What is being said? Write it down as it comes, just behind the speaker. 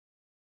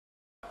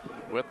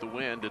with the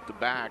wind at the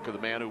back of the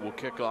man who will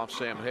kick off,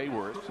 Sam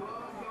Hayworth.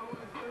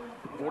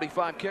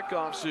 45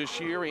 kickoffs this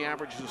year. He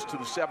averages to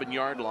the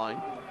 7-yard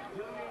line.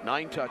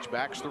 9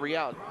 touchbacks, 3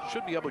 out.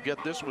 Should be able to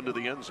get this one to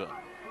the end zone.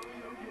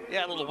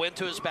 Yeah, a little wind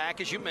to his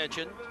back, as you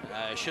mentioned.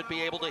 Should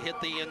be able to hit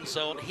the end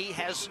zone. He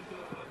has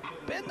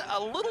been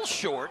a little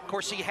short. Of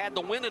course, he had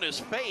the wind in his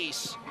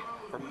face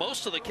for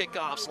most of the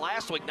kickoffs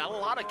last week. Not a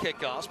lot of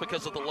kickoffs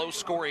because of the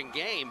low-scoring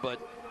game, but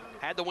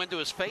had the wind to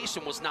his face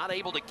and was not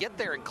able to get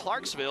there in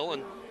Clarksville.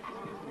 And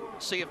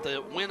see if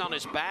the wind on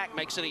his back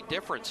makes any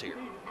difference here.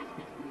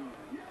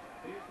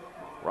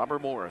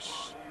 Robert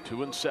Morris,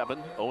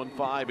 2-7,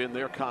 0-5 in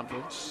their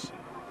conference.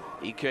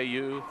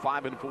 EKU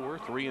 5-4,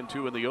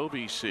 3-2 in the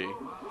OVC.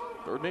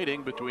 Third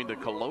meeting between the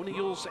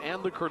Colonials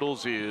and the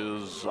Colonels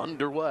is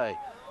underway.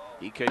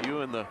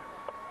 EKU in the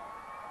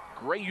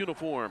gray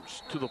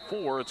uniforms to the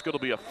 4. It's going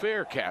to be a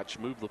fair catch.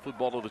 Move the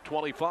football to the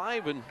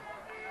 25, and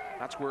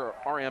that's where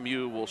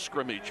RMU will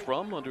scrimmage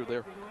from under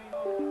their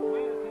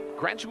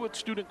graduate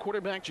student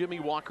quarterback Jimmy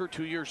Walker,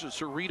 2 years at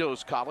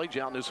Cerritos College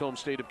out in his home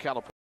state of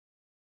California.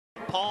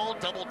 Paul,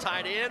 double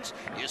tight ends.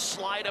 You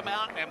slide him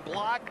out and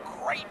block.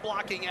 Great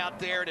blocking out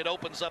there, and it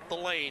opens up the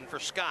lane for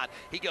Scott.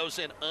 He goes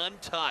in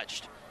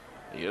untouched.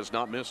 He has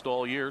not missed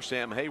all year,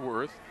 Sam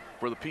Hayworth,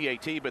 for the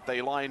PAT, but they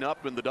line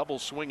up in the double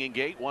swinging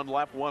gate, one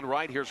left, one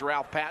right. Here's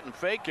Ralph Patton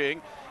faking,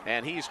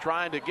 and he's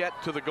trying to get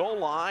to the goal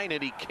line,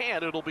 and he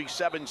can't. It'll be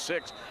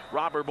 7-6,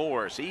 Robert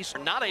Morris. He's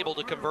not able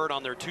to convert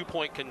on their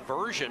 2-point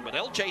conversion, but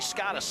L.J.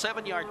 Scott, a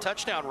 7-yard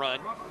touchdown run,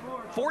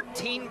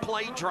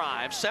 14-play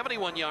drive,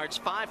 71 yards,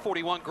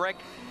 5:41. Greg,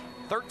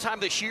 third time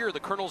this year the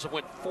Colonels have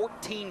went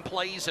 14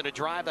 plays in a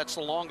drive. That's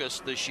the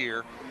longest this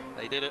year.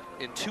 They did it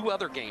in 2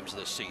 other games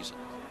this season.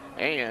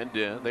 And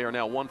they are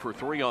now 1 for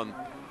 3 on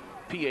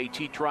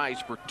PAT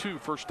tries for 2.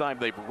 First time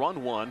they've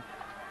run one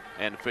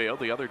and failed.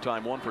 The other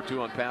time 1 for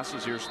 2 on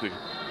passes. Here's the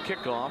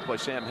kickoff by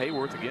Sam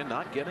Hayworth. Again,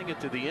 not getting it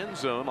to the end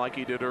zone like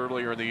he did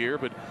earlier in the year,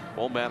 but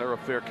won't matter, a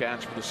fair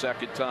catch for the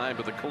second time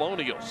to the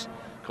Colonials.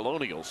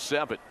 Colonials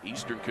 7,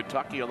 Eastern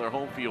Kentucky on their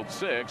home field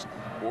 6.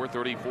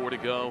 4:34 to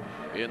go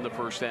in the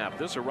first half.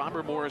 This is a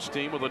Robert Morris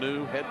team with a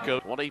new head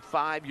coach.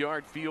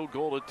 25-yard field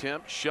goal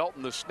attempt.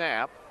 Shelton the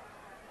snap.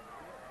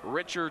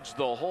 Richards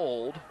the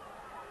hold.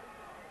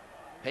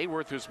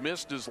 Hayworth has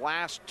missed his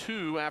last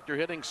 2 after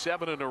hitting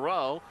 7 in a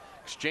row.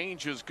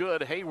 Exchange is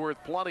good.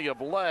 Hayworth plenty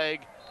of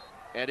leg,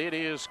 and it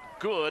is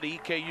good.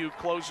 EKU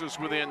closes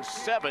within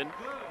 7.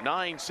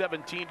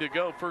 9:17 to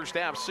go. First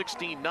half,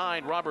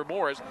 16-9. Robert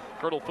Morris.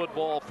 Colonel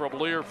football from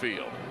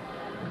Learfield.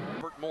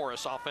 Robert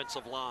Morris,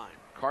 offensive line.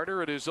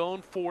 Carter at his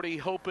own 40,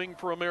 hoping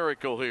for a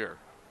miracle here.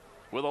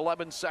 With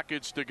 11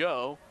 seconds to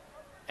go,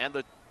 and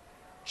the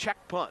check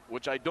punt,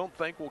 which I don't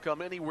think will come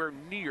anywhere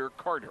near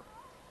Carter.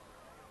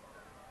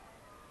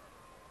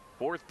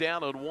 4th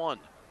down and 1.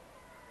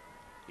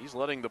 He's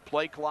letting the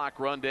play clock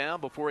run down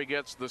before he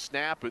gets the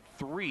snap at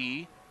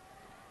 3.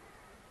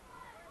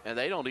 And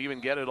they don't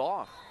even get it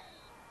off.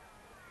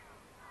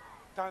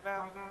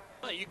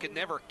 You can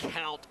never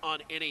count on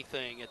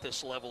anything at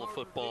this level of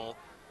football.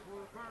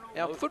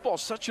 Yeah,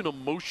 football's such an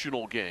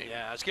emotional game.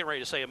 Yeah, I was getting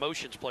ready to say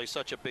emotions play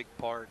such a big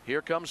part.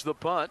 Here comes the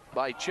punt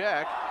by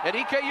Check, and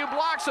EKU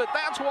blocks it.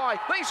 That's why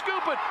they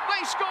scoop it,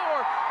 they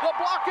score. The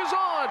block is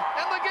on,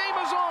 and the game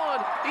is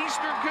on.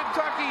 Eastern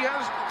Kentucky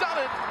has done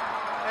it.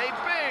 A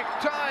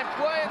big-time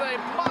play. They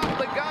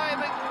mobbed the guy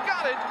that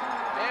got it,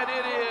 and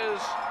it is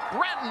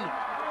Brenton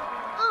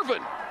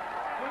Irvin.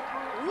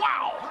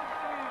 Wow,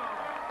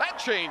 that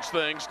changed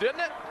things, didn't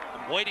it?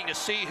 Waiting to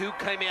see who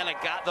came in and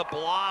got the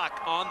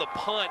block on the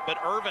punt, but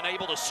Irvin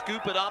able to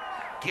scoop it up,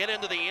 get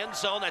into the end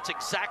zone. That's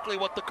exactly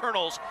what the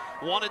Colonels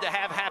wanted to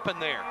have happen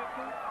there.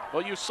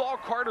 Well, you saw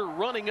Carter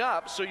running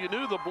up, so you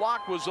knew the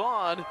block was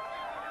on,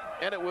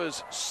 and it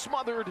was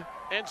smothered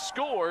and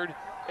scored,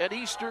 and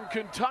Eastern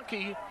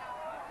Kentucky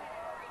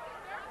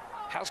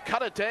has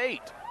cut it to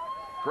 8.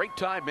 Great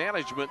time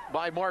management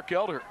by Mark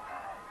Elder.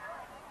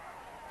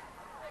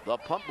 The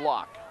punt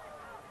block.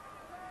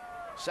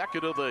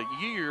 Second of the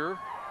year.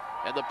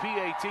 And the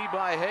PAT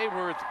by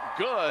Hayworth,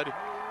 good.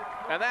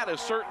 And that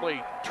has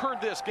certainly turned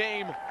this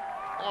game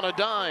on a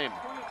dime.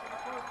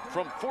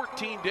 From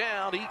 14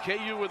 down,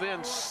 EKU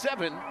within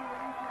 7.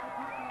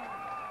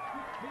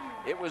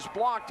 It was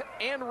blocked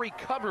and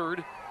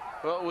recovered.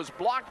 Well, it was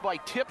blocked by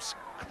Tips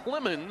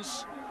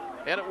Clemens,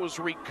 and it was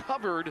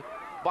recovered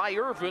by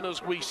Irvin,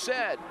 as we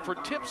said. For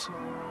Tips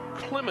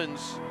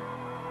Clemens,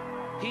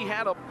 he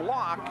had a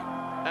block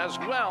as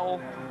well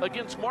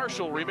against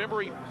Marshall.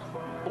 Remember, he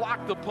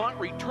blocked the punt,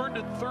 returned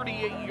it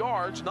 38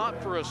 yards,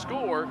 not for a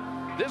score.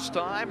 This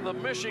time, the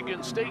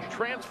Michigan State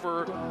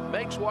transfer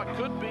makes what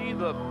could be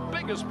the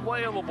biggest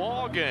play of the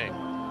ball game.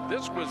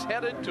 This was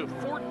headed to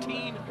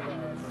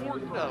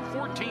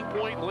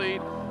 14-point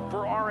lead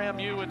for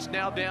RMU. It's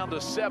now down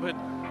to 7,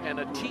 and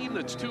a team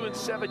that's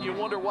 2-7, you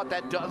wonder what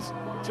that does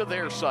to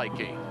their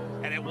psyche.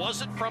 and it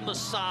wasn't from the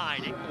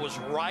side. It was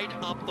right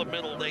up the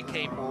middle. They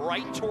came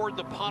right toward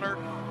the punter.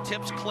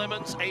 Tips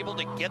Clemens able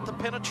to get the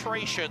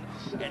penetration,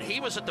 and he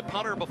was at the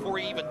punter before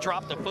he even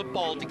dropped the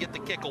football to get the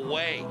kick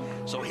away.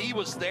 So he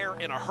was there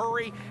in a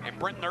hurry, and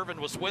Brenton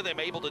Irvin was with him,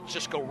 able to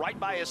just go right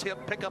by his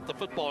hip, pick up the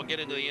football, and get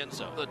into the end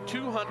zone. The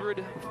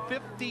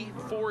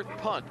 254th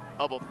punt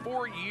of a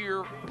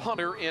 4-year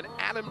punter in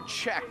Adam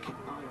Check.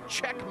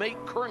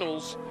 Checkmate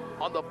Colonels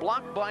on the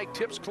block by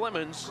Tips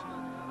Clemens,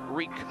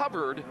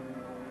 recovered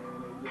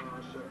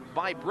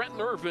by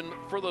Brenton Irvin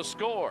for the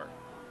score.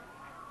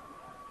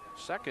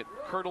 Second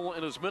Colonel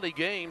in as many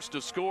games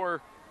to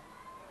score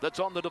that's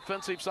on the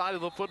defensive side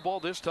of the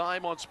football, this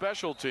time on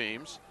special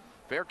teams.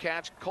 Fair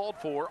catch called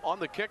for on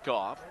the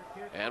kickoff.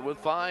 And with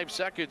 5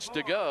 seconds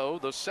to go,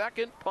 the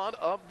second punt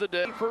of the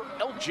day for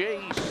L.J.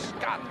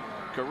 Scott.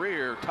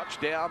 Career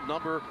touchdown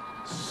number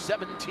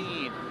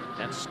 17.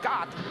 And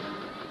Scott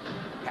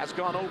has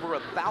gone over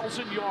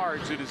 1,000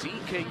 yards in his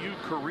EKU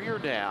career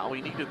now.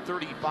 He needed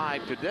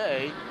 35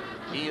 today.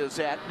 He is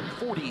at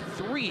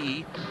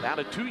 43, at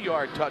a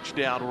 2-yard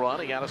touchdown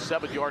run. He had a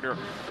 7-yarder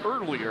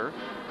earlier.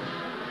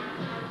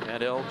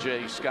 And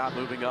L.J. Scott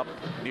moving up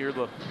near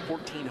the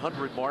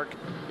 1,400 mark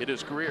in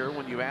his career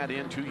when you add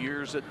in 2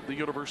 years at the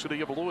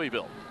University of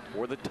Louisville.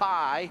 For the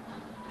tie,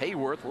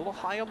 Hayworth a little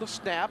high on the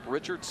snap.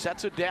 Richard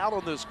sets it down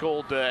on this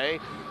cold day.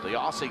 The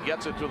Aussie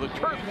gets it to the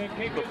turf.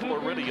 The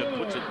Floridian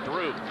puts it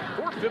through.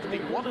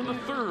 4:51 in the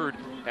third,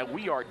 and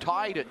we are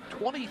tied at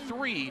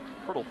 23.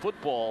 Hurdle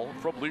football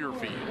from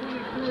Learfield.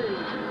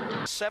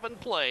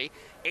 7-play,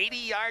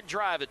 80-yard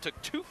drive. It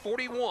took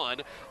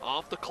 2:41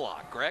 off the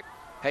clock. Greg?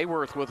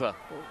 Hayworth with a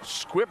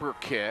squibber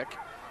kick,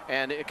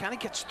 and it kind of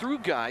gets through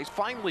guys.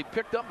 Finally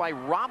picked up by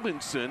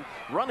Robinson,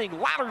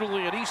 running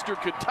laterally at Eastern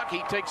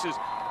Kentucky, takes his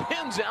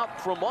pins out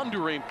from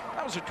under him.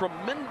 That was a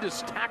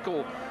tremendous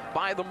tackle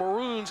by the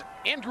Maroons.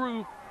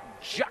 Andrew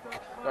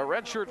Juck, a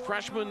redshirt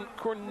freshman.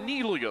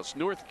 Cornelius,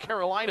 North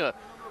Carolina.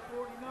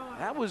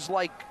 That was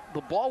like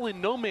the ball in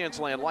no man's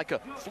land, like a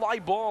fly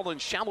ball in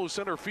shallow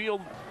center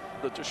field.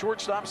 The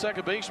shortstop,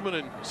 second baseman,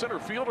 and center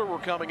fielder were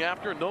coming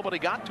after, and nobody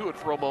got to it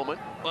for a moment.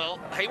 Well,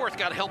 Hayworth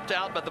got helped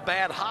out by the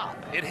bad hop.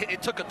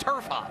 It took a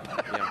turf hop.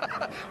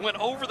 Yeah. Went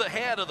over the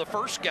head of the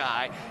first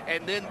guy,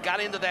 and then got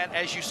into that,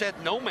 as you said,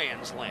 no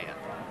man's land.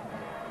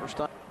 First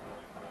time.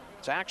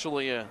 It's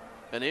actually an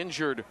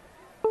injured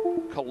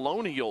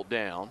Colonial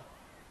down.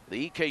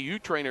 The EKU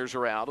trainers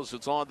are out as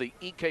it's on the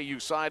EKU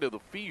side of the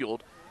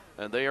field,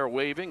 and they are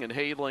waving and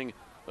hailing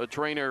a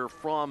trainer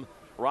from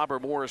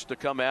Robert Morris to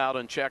come out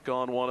and check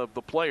on one of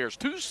the players.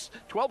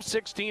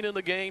 12-16 in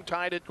the game,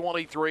 tied at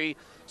 23.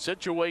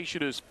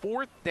 Situation is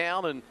 4th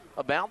down and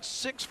about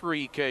 6 for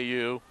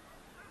EKU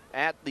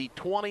at the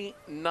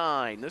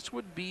 29. This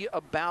would be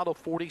about a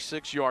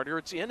 46-yarder.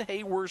 It's in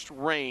Hayworth's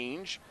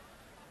range.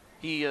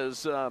 He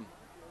has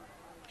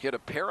hit a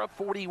pair of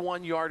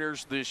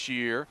 41-yarders this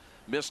year,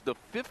 missed a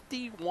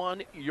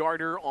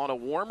 51-yarder on a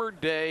warmer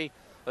day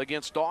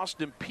against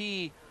Austin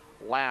Peay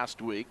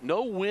last week.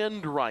 No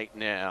wind right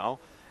now,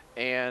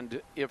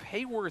 and if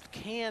Hayworth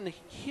can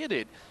hit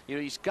it, you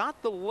know, he's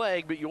got the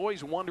leg, but you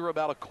always wonder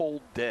about a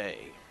cold day.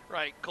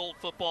 Right, cold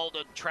football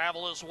doesn't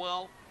travel as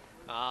well,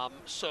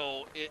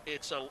 so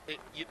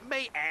it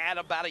may add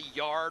about a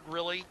yard,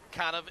 really,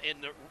 kind of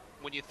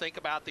when you think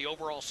about the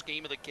overall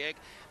scheme of the kick,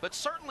 but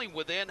certainly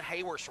within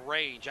Hayworth's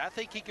range. I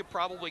think he could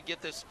probably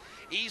get this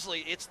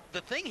easily.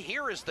 The thing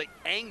here is the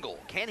angle.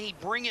 Can he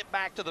bring it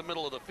back to the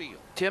middle of the field?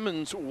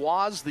 Timmons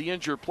was the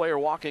injured player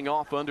walking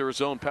off under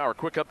his own power.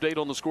 Quick update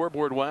on the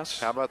scoreboard,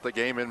 Wes. How about the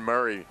game in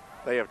Murray?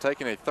 They have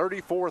taken a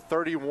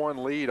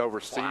 34-31 lead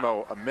over SEMO.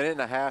 Wow. A minute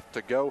and a half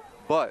to go,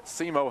 but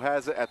SEMO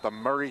has it at the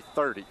Murray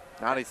 30.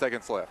 90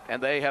 seconds left. And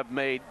they have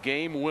made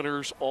game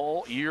winners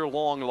all year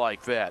long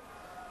like that.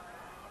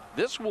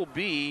 This will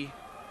be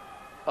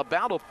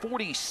about a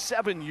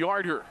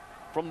 47-yarder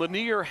from the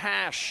near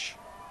hash.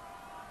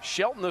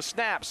 Shelton the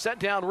snap, set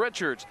down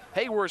Richards.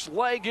 Hayworth's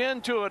leg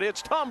into it.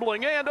 It's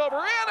tumbling and over,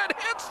 and it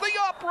hits the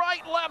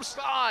upright left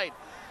side.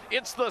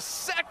 It's the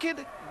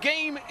second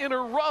game in a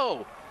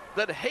row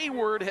that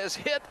Hayworth has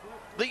hit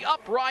the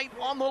upright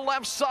on the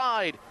left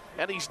side.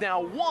 And he's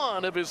now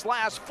one of his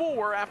last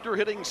 4 after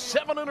hitting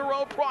 7 in a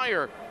row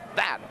prior.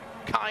 That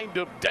kind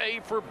of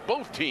day for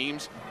both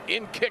teams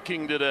in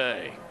kicking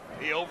today.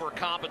 He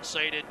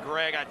overcompensated,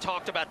 Greg. I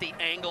talked about the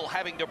angle,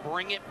 having to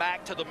bring it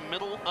back to the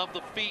middle of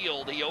the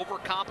field. He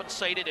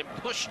overcompensated and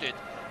pushed it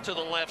to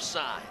the left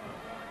side.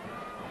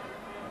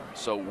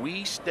 So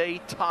we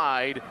stay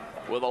tied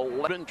with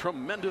 11.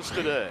 Tremendous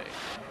today.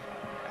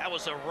 That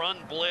was a run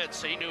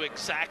blitz. He knew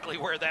exactly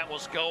where that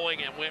was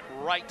going and went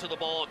right to the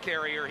ball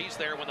carrier. He's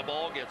there when the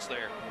ball gets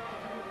there.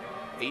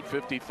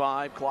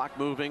 8:55, clock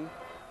moving.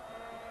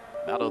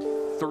 About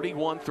a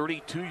 31,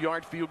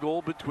 32-yard field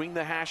goal between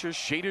the hashes,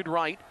 shaded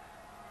right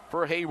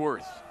for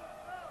Hayworth.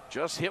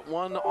 Just hit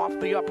one off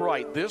the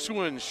upright. This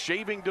one's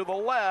shaving to the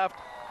left,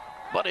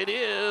 but it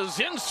is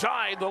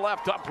inside the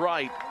left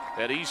upright.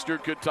 At Eastern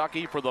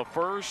Kentucky, for the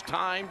first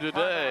time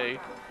today,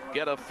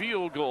 get a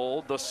field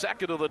goal, the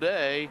second of the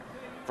day,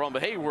 from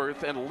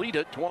Hayworth and lead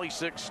it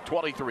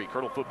 26-23.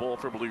 Colonel football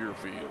from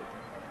Learfield.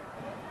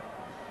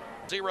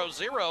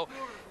 0-0.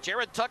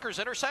 Jared Tucker's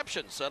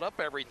interception set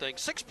up everything.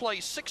 6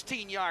 plays,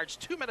 16 yards,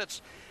 2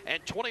 minutes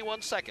and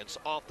 21 seconds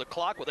off the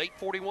clock with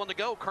 8:41 to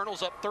go.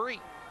 Colonel's up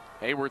 3.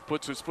 Hayworth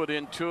puts his foot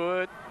into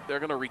it. They're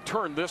going to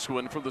return this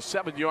one from the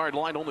 7-yard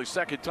line. Only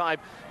second time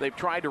they've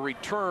tried to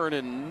return,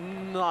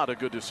 and not a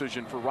good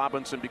decision for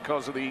Robinson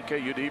because of the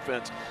EKU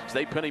defense. So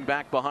they pin him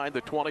back behind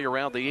the 20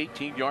 around the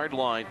 18-yard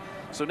line.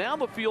 So now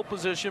the field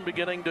position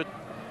beginning to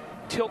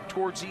tilt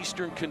towards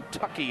Eastern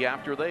Kentucky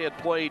after they had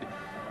played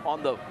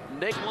on the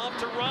love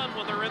to run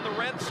when they're in the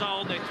red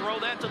zone. They throw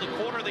that to the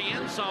corner of the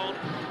end zone,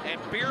 and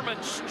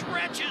Bierman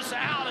stretches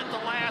out at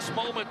the last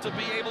moment to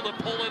be able to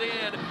pull it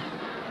in.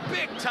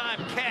 Big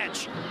time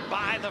catch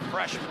by the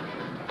freshman.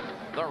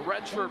 The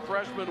redshirt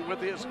freshman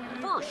with his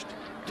first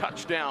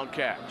touchdown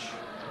catch.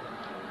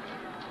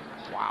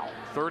 Wow,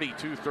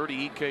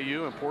 32-30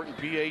 EKU, important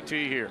PAT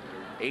here.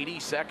 80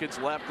 seconds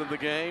left in the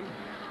game.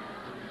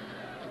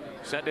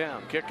 Set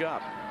down, kick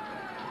up.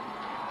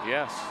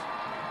 Yes.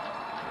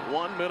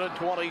 1 minute,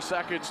 20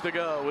 seconds to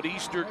go. And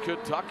Eastern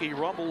Kentucky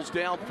rumbles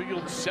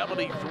downfield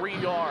 73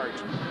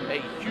 yards.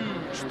 A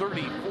huge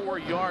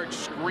 34-yard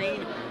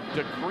screen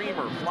to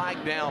Creamer.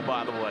 Flag down,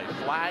 by the way.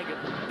 Flag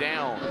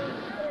down.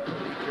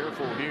 Be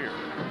careful here.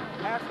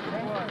 After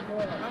the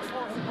play, that's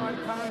what my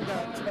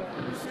conduct.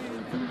 We're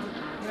seeing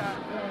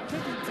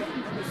kicking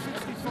team number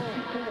 64.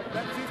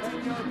 That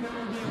 15-yard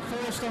penalty being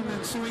forced on the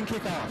ensuing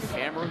kickoff.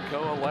 Cameron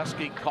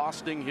Kowaleski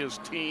costing his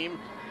team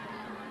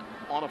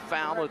on a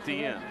foul at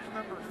the end.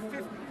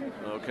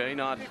 Okay,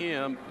 not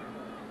him.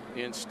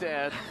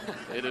 Instead,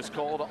 it is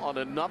called on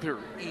another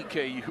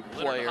EKU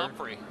player. Leonard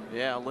Humphrey.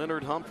 Yeah,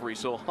 Leonard Humphrey.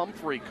 So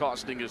Humphrey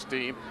costing his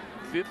team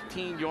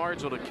 15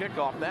 yards on a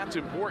kickoff. That's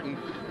important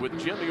with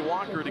Jimmy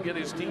Walker to get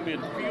his team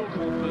in field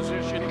goal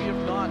position, if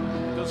not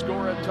to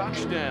score a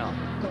touchdown.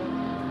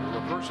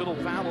 The personal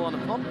foul on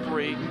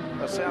Humphrey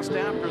assessed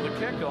after the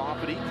kickoff,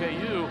 but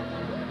EKU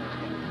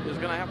is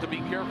going to have to be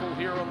careful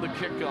here on the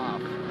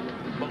kickoff.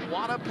 But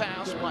what a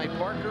pass by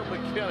Parker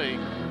McKinney.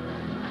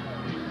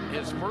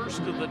 His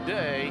first of the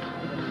day,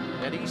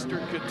 and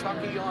Eastern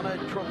Kentucky on a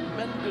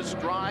tremendous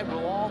drive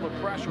with all the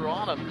pressure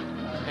on him.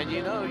 And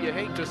you know, you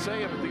hate to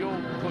say it, but the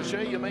old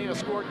cliche, you may have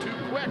scored too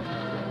quick.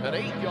 An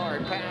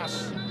 8-yard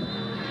pass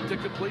to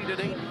complete an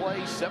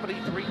 8-play,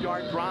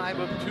 73-yard drive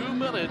of 2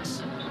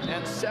 minutes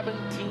and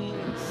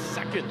 17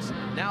 seconds.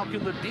 Now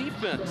can the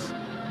defense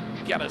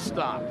get a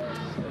stop?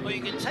 Well,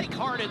 you can take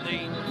heart in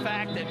the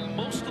fact that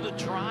most of the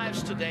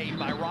drives today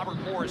by Robert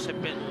Morris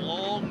have been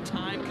long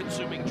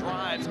time-consuming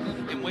drives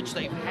in which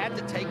they've had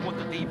to take what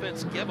the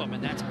defense give them,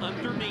 and that's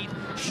underneath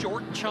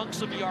short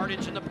chunks of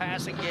yardage in the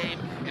passing game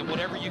and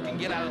whatever you can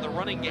get out of the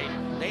running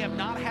game. They have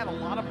not had a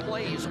lot of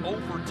plays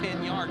over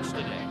 10 yards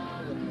today.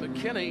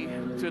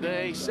 McKinney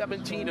today,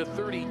 17 of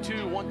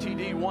 32, 1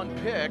 TD, 1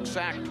 pick,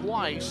 sacked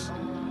twice.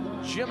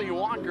 Jimmy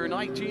Walker,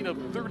 19 of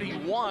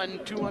 31,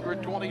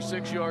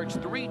 226 yards,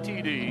 3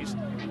 TDs,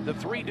 the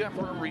 3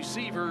 different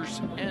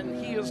receivers, and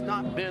he has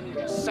not been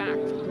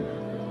sacked.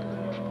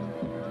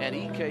 And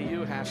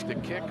EKU has to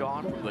kick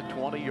off from the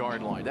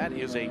 20-yard line. That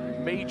is a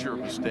major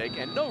mistake,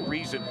 and no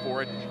reason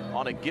for it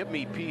on a give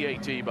me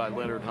PAT by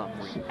Leonard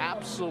Humphrey.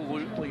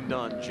 Absolutely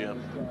none, Jim.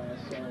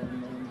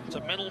 It's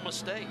a mental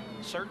mistake,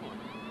 certainly.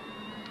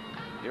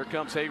 Here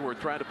comes Hayworth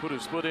trying to put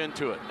his foot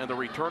into it, and the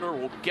returner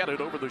will get it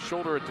over the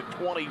shoulder at the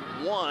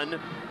 21.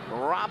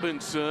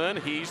 Robinson,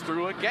 he's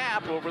through a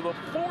gap over the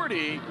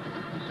 40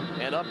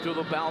 and up to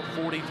about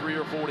 43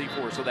 or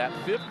 44. So that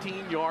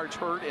 15 yards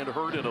hurt, and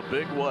hurt in a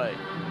big way.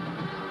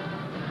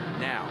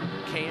 Now,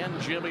 can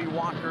Jimmy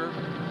Walker,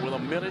 with a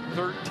minute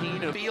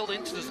 13 of field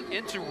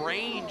into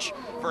range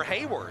for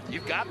Hayworth?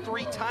 You've got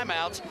 3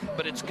 timeouts,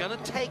 but it's going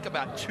to take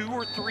about 2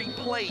 or 3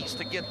 plays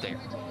to get there.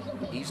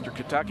 Eastern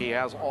Kentucky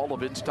has all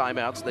of its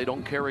timeouts. They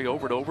don't carry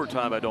over to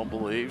overtime, I don't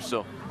believe.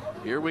 So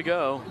here we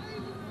go.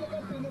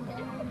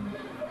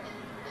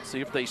 See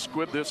if they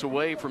squib this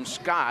away from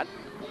Scott.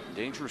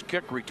 Dangerous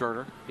kick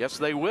returner. Yes,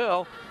 they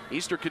will.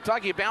 Eastern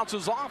Kentucky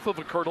bounces off of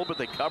a Kirtle, but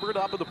they cover it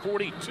up at the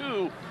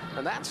 42.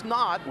 And that's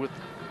not, with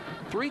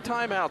 3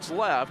 timeouts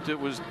left, it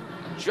was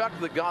Juck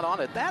that got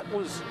on it. That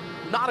was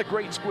not a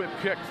great squib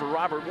kick for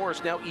Robert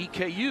Morris. Now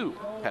EKU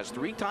has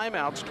 3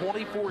 timeouts,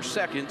 24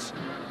 seconds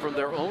from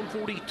their own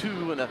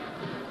 42 in a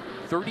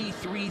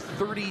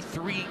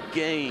 33-33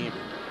 game.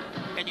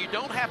 And you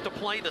don't have to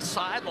play the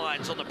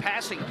sidelines on the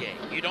passing game.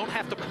 You don't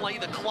have to play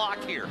the clock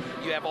here.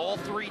 You have all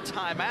 3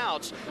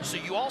 timeouts, so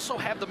you also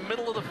have the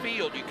middle of the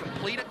field. You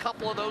complete a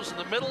couple of those in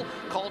the middle,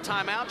 call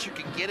timeouts, you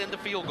can get into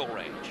field goal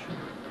range.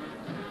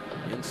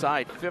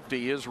 Inside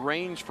 50 is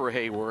range for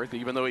Hayworth,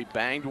 even though he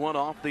banged one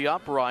off the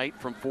upright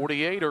from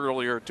 48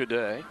 earlier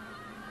today.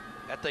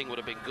 That thing would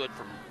have been good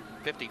from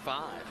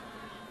 55.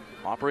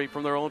 Operate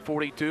from their own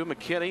 42.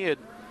 McKinney had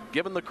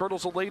given the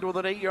Kirtles a lead with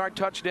an 8-yard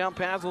touchdown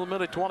pass with a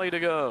minute 20 to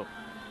go.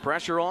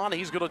 Pressure on.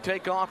 He's going to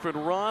take off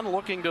and run,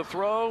 looking to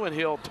throw, and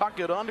he'll tuck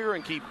it under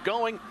and keep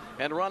going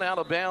and run out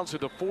of bounds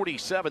at the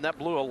 47. That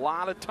blew a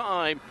lot of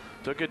time.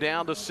 Took it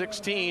down to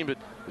 16, but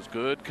it was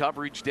good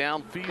coverage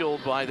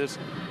downfield by this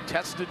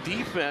tested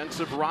defense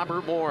of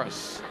Robert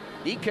Morris.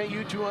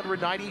 EKU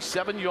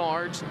 297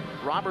 yards.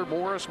 Robert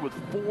Morris with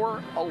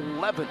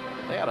 411.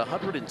 They had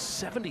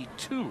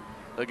 172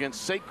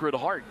 against Sacred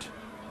Heart.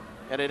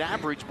 And it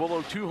averaged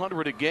below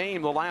 200 a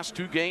game the last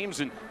 2 games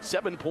and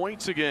 7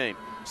 points a game.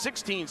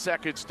 16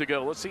 seconds to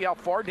go. Let's see how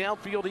far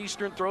downfield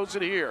Eastern throws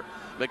it here.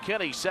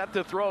 McKinney set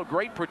to throw.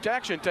 Great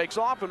protection. Takes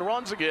off and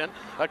runs again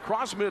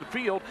across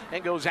midfield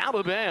and goes out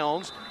of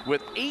bounds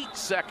with 8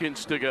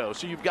 seconds to go.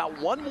 So you've got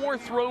one more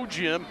throw,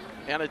 Jim,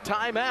 and a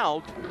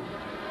timeout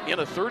in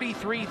a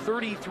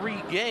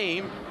 33-33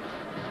 game.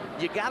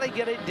 You got to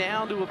get it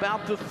down to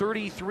about the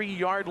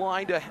 33-yard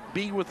line to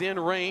be within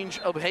range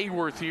of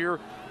Hayworth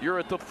here. You're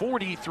at the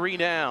 43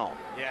 now.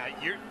 Yeah,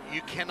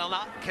 you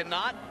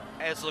cannot,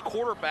 as the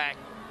quarterback,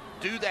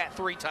 do that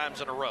 3 times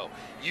in a row.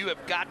 You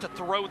have got to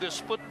throw this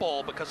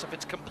football, because if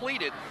it's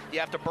completed, you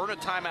have to burn a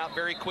timeout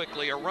very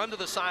quickly. A run to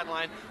the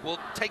sideline will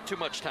take too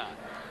much time.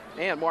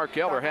 And Mark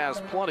Eller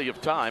has plenty of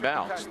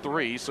timeouts,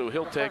 3, so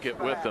he'll take it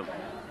with him.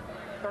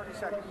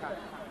 30-second time.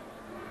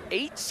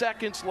 8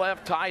 seconds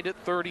left, tied at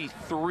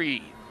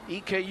 33.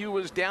 EKU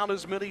was down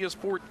as many as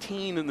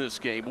 14 in this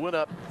game. Went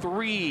up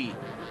 3,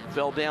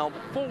 fell down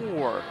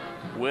 4,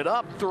 went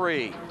up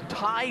 3,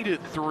 tied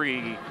at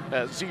 3,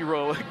 at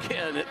 0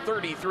 again at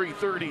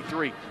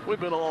 33-33. We've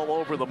been all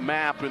over the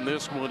map in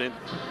this one, and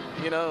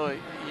you know,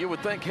 you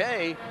would think,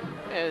 hey,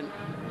 and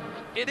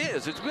it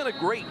is. It's been a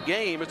great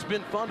game. It's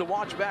been fun to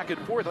watch back and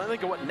forth. I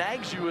think what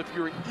nags you if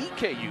you're an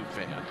EKU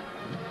fan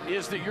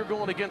is that you're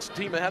going against a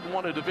team that hadn't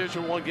won a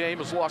Division I game,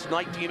 has lost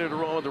 19 in a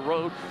row on the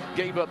road,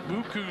 gave up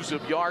bukus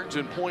of yards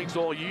and points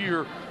all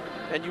year,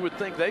 and you would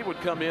think they would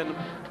come in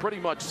pretty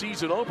much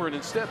season over, and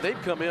instead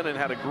they've come in and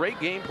had a great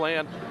game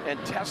plan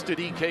and tested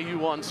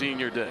EKU on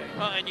senior day.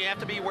 And you have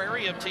to be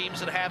wary of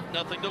teams that have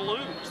nothing to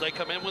lose. They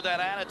come in with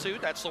that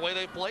attitude. That's the way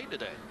they played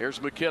today. Here's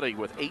McKinney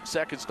with 8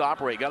 seconds to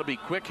operate. Got to be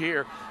quick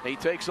here. He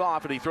takes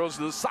off and he throws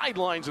to the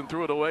sidelines and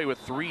threw it away with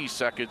 3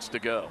 seconds to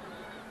go.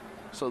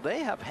 So they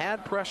have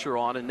had pressure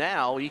on, and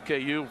now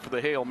EKU for the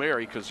Hail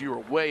Mary, because you are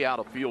way out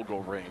of field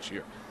goal range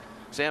here.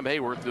 Sam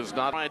Hayworth does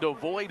not trying to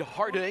avoid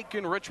heartache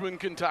in Richmond,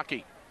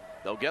 Kentucky.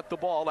 They'll get the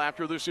ball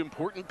after this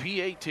important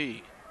PAT.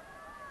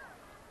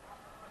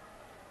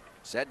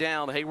 Set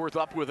down, Hayworth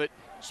up with it,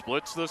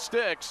 splits the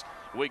sticks.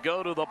 We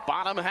go to the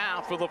bottom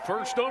half of the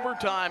first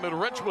overtime in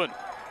Richmond.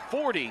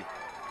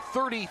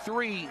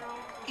 40-33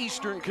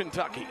 Eastern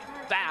Kentucky.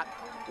 That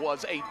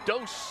was a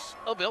dose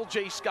of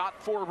LJ Scott,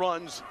 4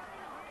 runs,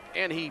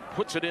 and he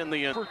puts it in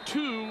the end for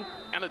 2,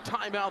 and a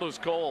timeout is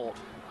called.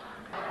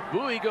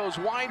 Bowie goes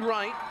wide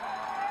right.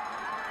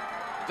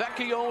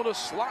 Vecchio in a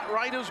slot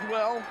right as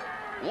well.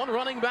 One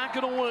running back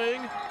in a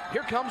wing.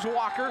 Here comes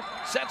Walker,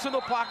 sets in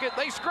the pocket.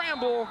 They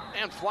scramble,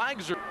 and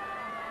flags are.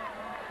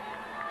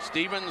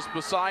 Stevens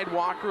beside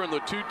Walker and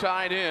the 2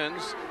 tight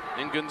ends,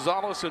 and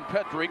Gonzalez and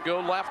Petrie go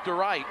left to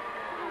right.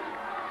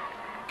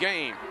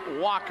 Game,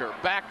 Walker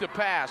back to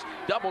pass,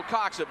 double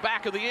cocks it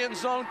back of the end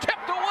zone,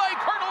 tipped away.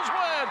 Colonels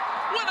win,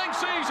 winning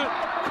season.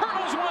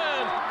 Colonels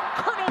win,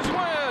 Colonels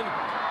win,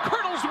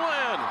 Colonels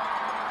win.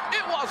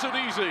 It wasn't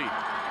easy.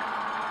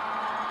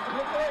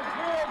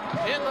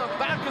 In the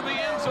back of the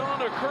end zone,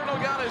 the Colonel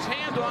got his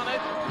hand on it.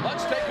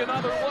 Let's take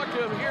another look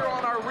here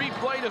on our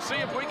replay to see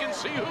if we can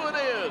see who it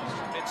is.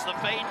 It's the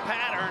fade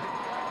pattern.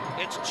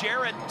 It's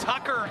Jared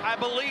Tucker, I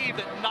believe,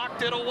 that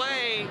knocked it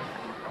away.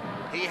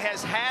 He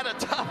has had a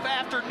tough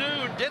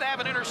afternoon, did have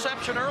an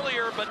interception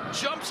earlier, but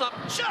jumps up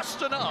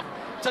just enough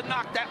to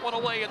knock that one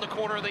away in the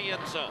corner of the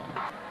end zone.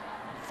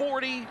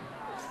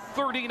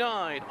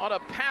 40-39 on a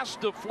pass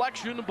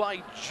deflection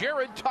by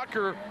Jared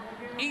Tucker.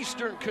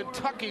 Eastern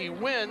Kentucky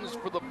wins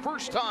for the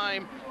first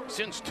time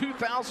since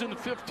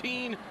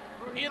 2015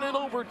 in an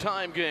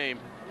overtime game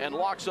and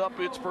locks up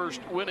its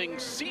first winning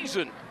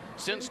season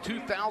since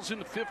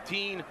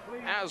 2015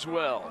 as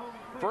well.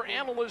 For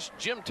analyst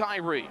Jim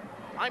Tyree,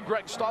 I'm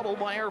Greg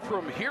Stottlemyre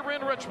from here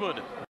in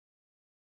Richmond.